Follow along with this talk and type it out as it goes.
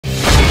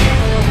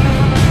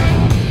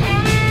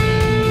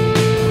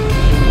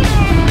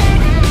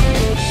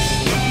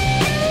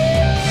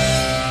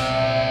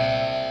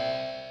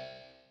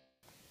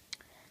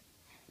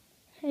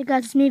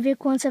guys, it's me,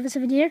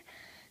 Vic177 here.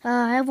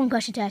 I have one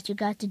question to ask you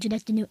guys. Did you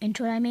like the new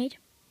intro I made?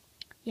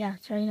 Yeah,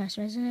 it's very nice,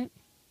 isn't it?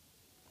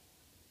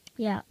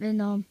 Yeah, then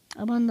I'm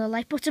on the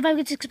lifeboat survival.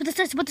 It's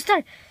about to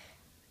start.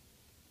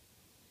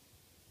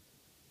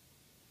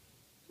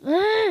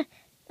 No,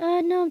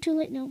 I'm too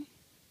late. No.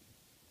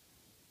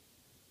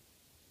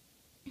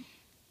 Yes,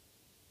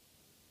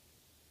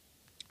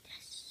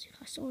 you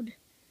got a sword.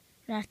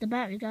 Right off the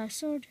bat, we got a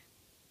sword.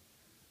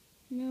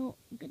 No,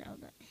 get out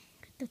of that.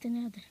 Get the thing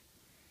out of there.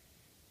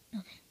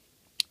 Okay.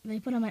 Let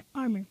me put on my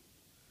armor.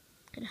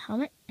 Get a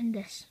helmet and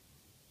this.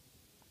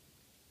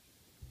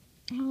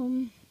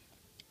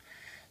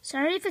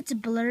 Sorry if it's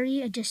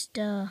blurry. I just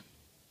camera.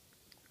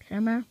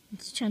 I'm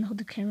just trying to hold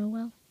the camera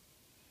well.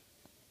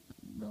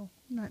 Well,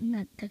 not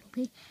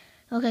technically.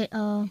 Okay.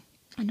 I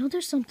know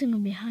there's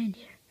something behind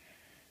here.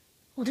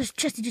 Oh, there's a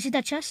chest. Did you see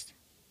that chest?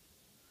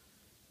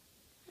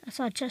 I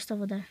saw a chest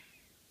over there.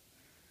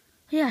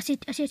 Yeah, I see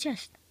a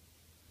chest.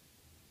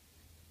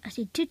 I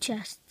see two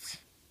chests.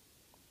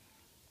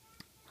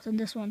 What's in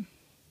this one?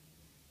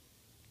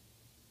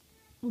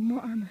 Oh,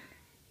 more armor.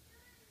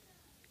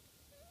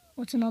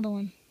 What's another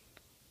one?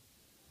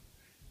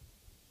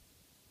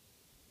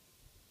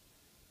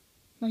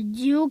 Now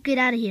you get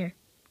out of here.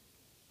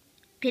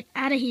 Get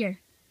out of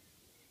here.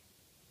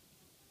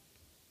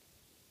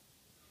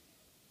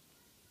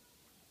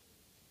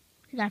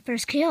 You got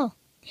first kill.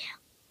 Yeah.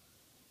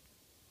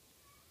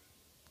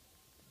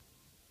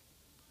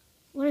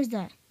 What is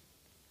that?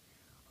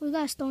 We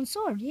got a stone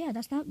sword. Yeah,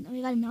 that's not.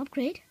 We got an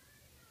upgrade.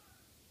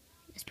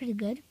 That's pretty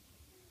good.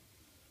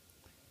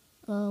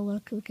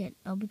 What can we get?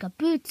 Oh, we got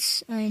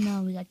boots. I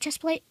know. We got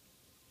chest plate.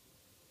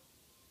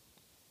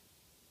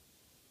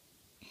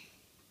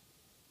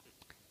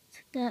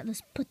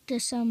 Let's put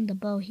this on the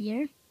bow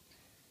here.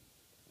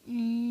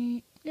 Yeah,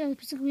 that's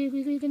basically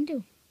what we can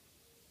do.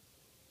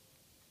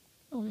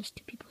 Oh, there's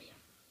two people here.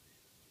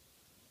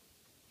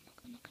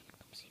 Come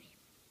see me.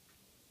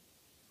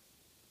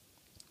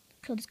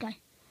 Kill this guy.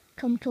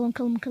 Kill him. Let's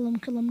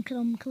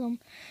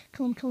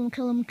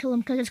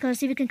go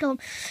see if we can kill him.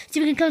 See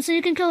if we can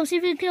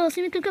kill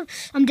him.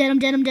 I'm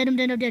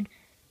dead.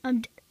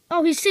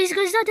 Oh, he's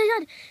not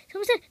dead.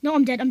 Someone's dead. No,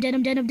 I'm dead. I'm dead.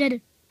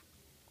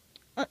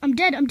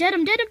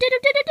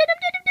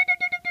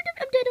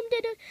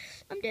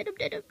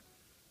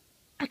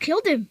 I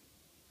killed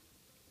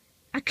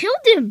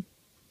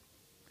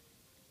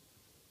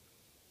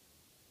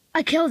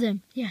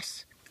him.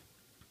 Yes.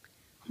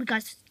 Oh my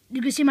God.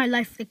 You can see my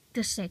life like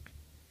this sick.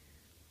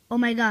 Oh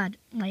my God.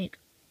 Like,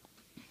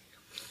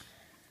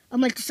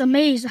 I'm like just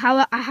amazed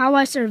how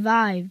I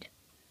survived.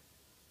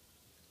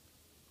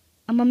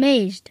 I'm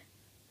amazed.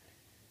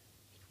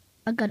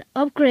 I got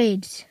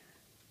upgrades.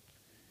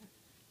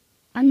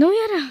 I know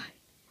you had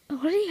a...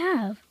 What do you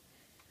have?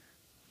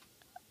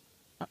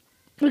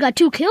 We got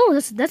 2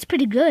 kills. That's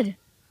pretty good.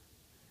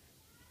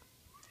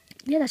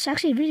 Yeah, that's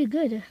actually really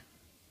good. Is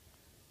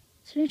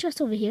there any chests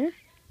over here?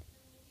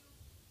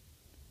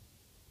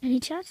 Any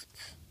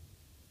chests?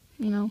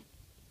 No.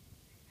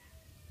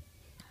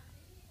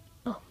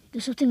 Oh,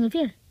 there's something over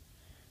here.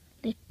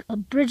 Like a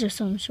bridge of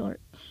some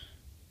sort.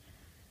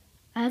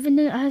 I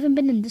haven't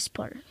been in this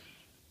part.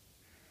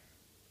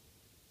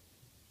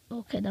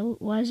 Okay,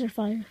 why is there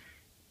fire?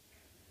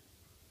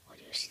 Oh,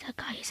 do you see that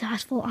guy? He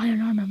has full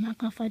iron armor. I'm not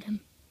gonna fight him.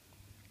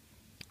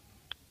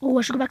 Oh,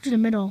 I should go back to the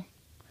middle.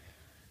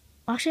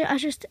 Actually,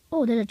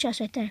 oh, there's a chest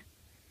right there.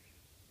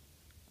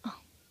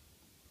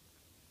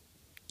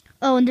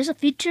 Oh, and there's a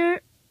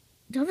feature.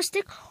 Do I have a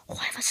stick? Oh,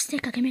 I have a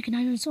stick. I can make an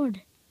iron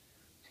sword.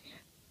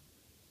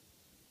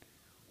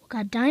 Oh,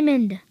 got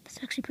diamond.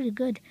 That's actually pretty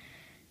good.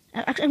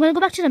 Actually, I'm gonna go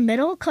back to the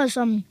middle because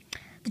the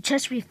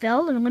chest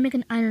refilled, and I'm gonna make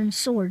an iron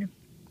sword.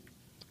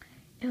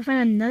 If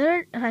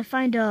I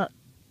find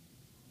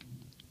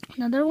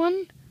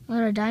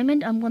another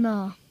diamond, I'm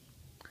gonna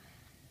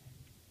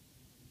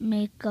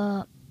make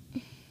a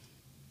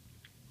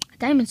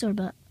diamond sword,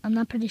 but I'm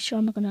not pretty sure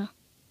I'm not gonna.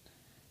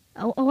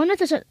 I wonder if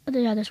there's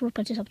there's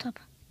workbenches up top.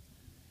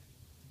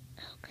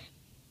 Okay.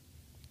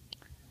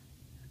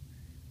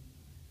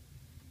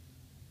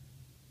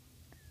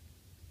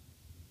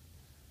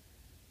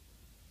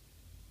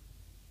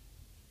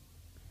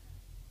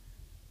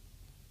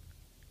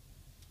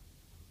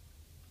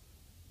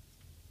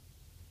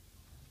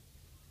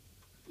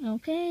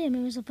 Okay, I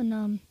made myself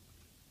an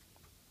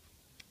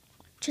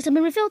chest has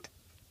been refilled.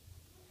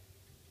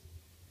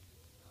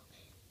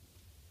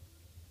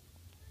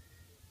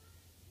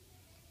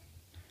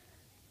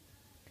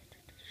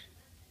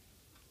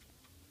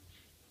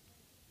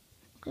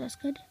 Okay, that's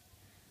good.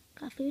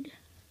 Got food.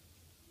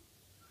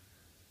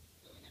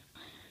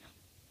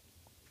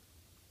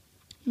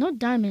 No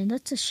diamond.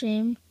 That's a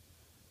shame.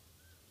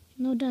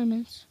 No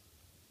diamonds.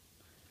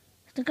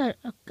 I think I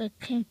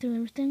came through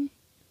everything.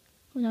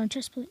 Hold on,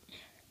 chest plate.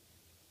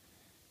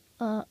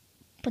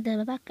 Put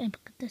that back and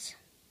put this.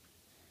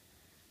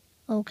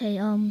 Okay,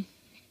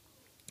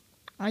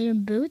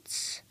 iron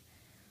boots,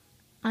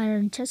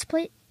 iron chest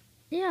plate.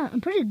 Yeah, I'm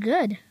pretty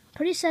good.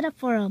 Pretty set up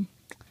for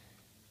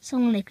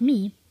someone like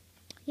me.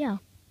 Yeah.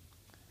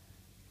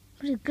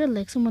 pretty good,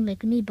 like someone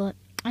like me, but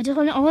I just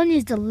all I need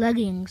is the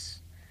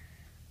leggings.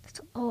 That's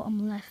all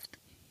I'm left.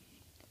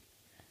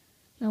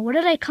 Now, where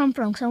did I come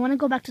from? Because I want to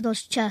go back to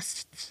those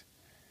chests.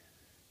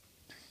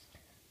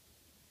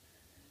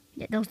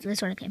 Yeah,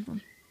 that's where I came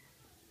from.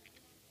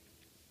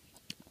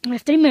 I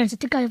have 3 minutes. I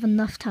think I have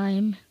enough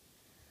time.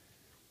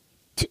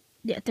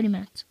 Yeah, 30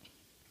 minutes.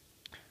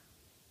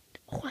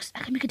 Oh,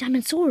 I can make a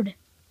diamond sword.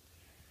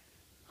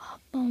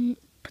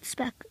 Put this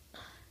back.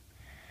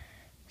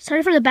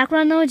 Sorry for the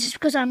background noise, just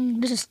because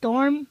there's a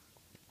storm.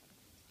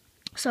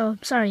 So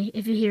sorry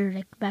if you hear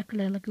like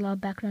a lot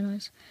of background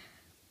noise.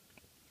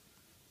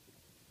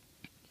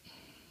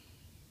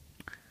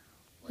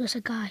 Oh, there's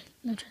a guy.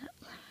 Let me try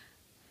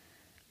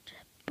to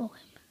bow him.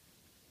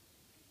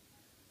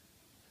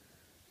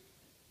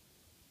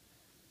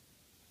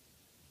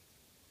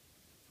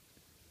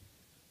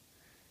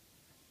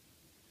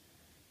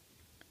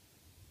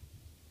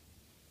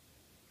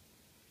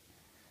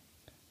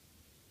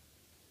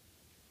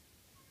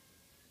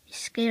 He's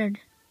scared.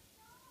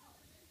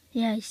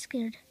 Yeah, he's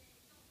scared.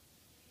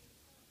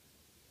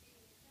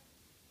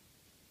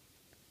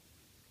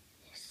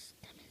 Yes,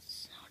 diamond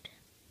sword.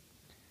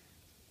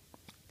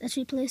 Let's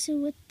replace it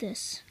with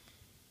this.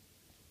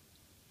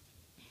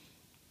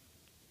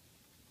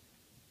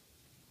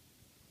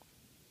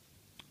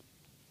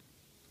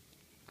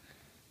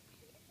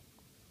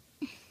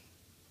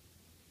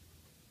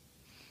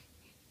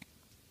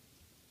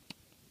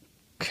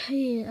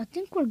 Okay, I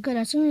think we're good.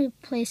 I'm just gonna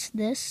replace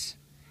this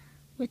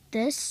with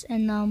this,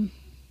 and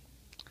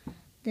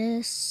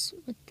this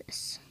with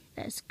this.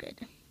 That's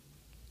good.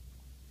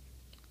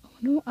 Oh,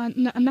 no,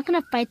 I'm not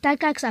gonna fight that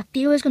guy because I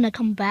feel he's gonna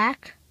come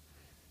back.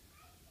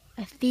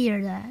 I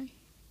fear that.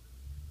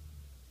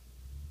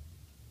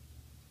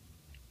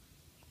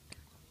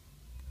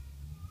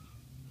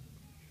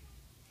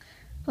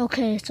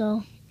 Okay,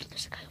 so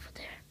there's a guy over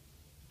there.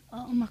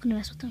 Oh, I'm not gonna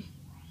mess with him.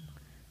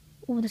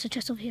 Oh, there's a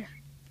chest over here.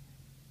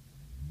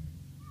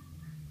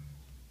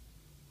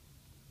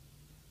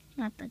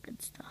 Not that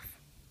good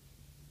stuff.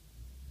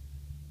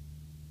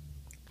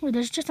 Oh,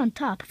 there's just on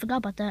top. I forgot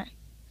about that.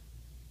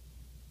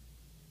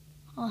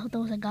 Oh, I thought that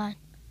was a guy.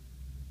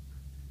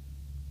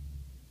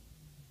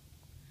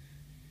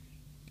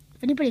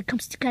 If anybody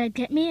comes to try to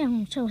get me,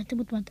 I'm gonna hit them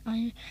with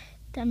my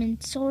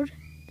diamond sword.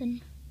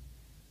 Then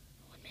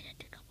 1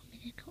 minute,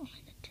 one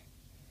minute.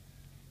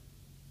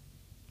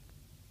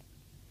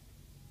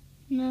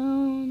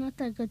 No, not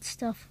that good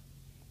stuff.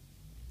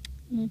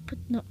 Let me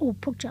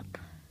put pork chop.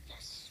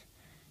 Yes.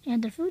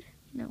 And their food?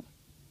 No.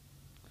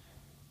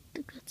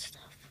 The good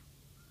stuff.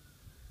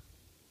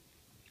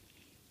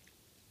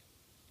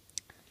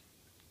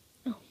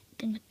 Oh,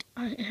 dang it.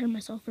 I hurt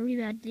myself very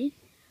badly.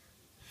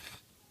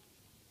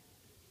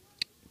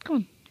 Come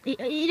on.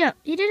 Eat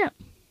it up.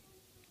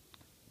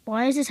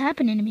 Why is this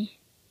happening to me?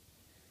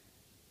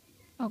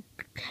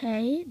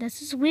 Okay,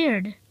 this is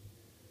weird.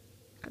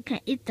 I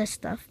can't eat this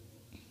stuff.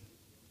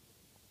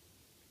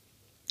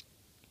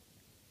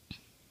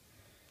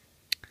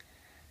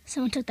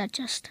 Someone took that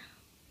chest.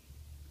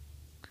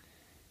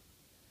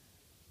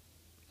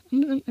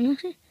 I'm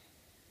actually...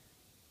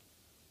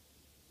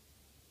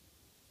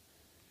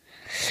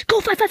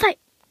 Go, fight!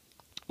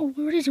 Oh,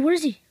 where is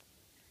he?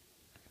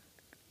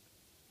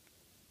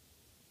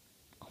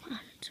 Oh, my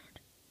iron sword.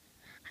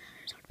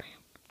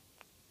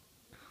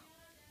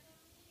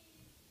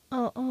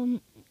 Oh,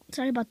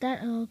 sorry about that.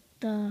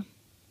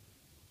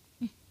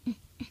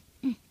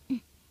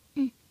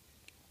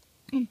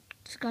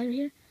 This guy right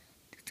here.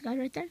 This guy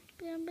right there.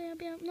 Bam.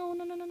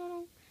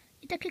 No.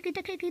 Eat that cake.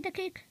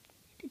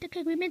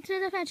 We made it to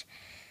the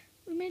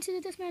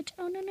deathmatch.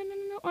 Oh, no.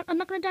 I'm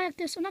not gonna die like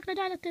this. I'm not gonna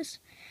die like this.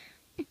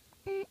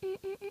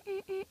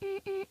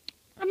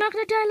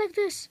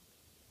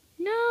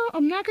 No,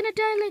 I'm not gonna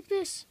die like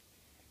this.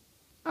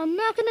 I'm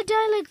not gonna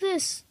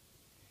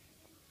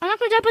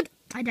die, but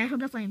I died from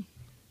the flame.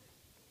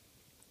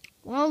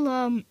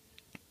 Well,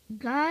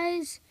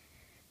 guys,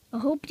 I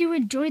hope you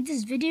enjoyed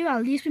this video.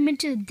 At least we made it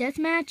to the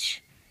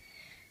deathmatch.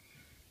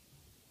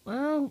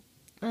 Well,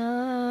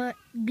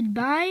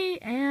 goodbye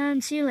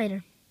and see you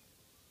later.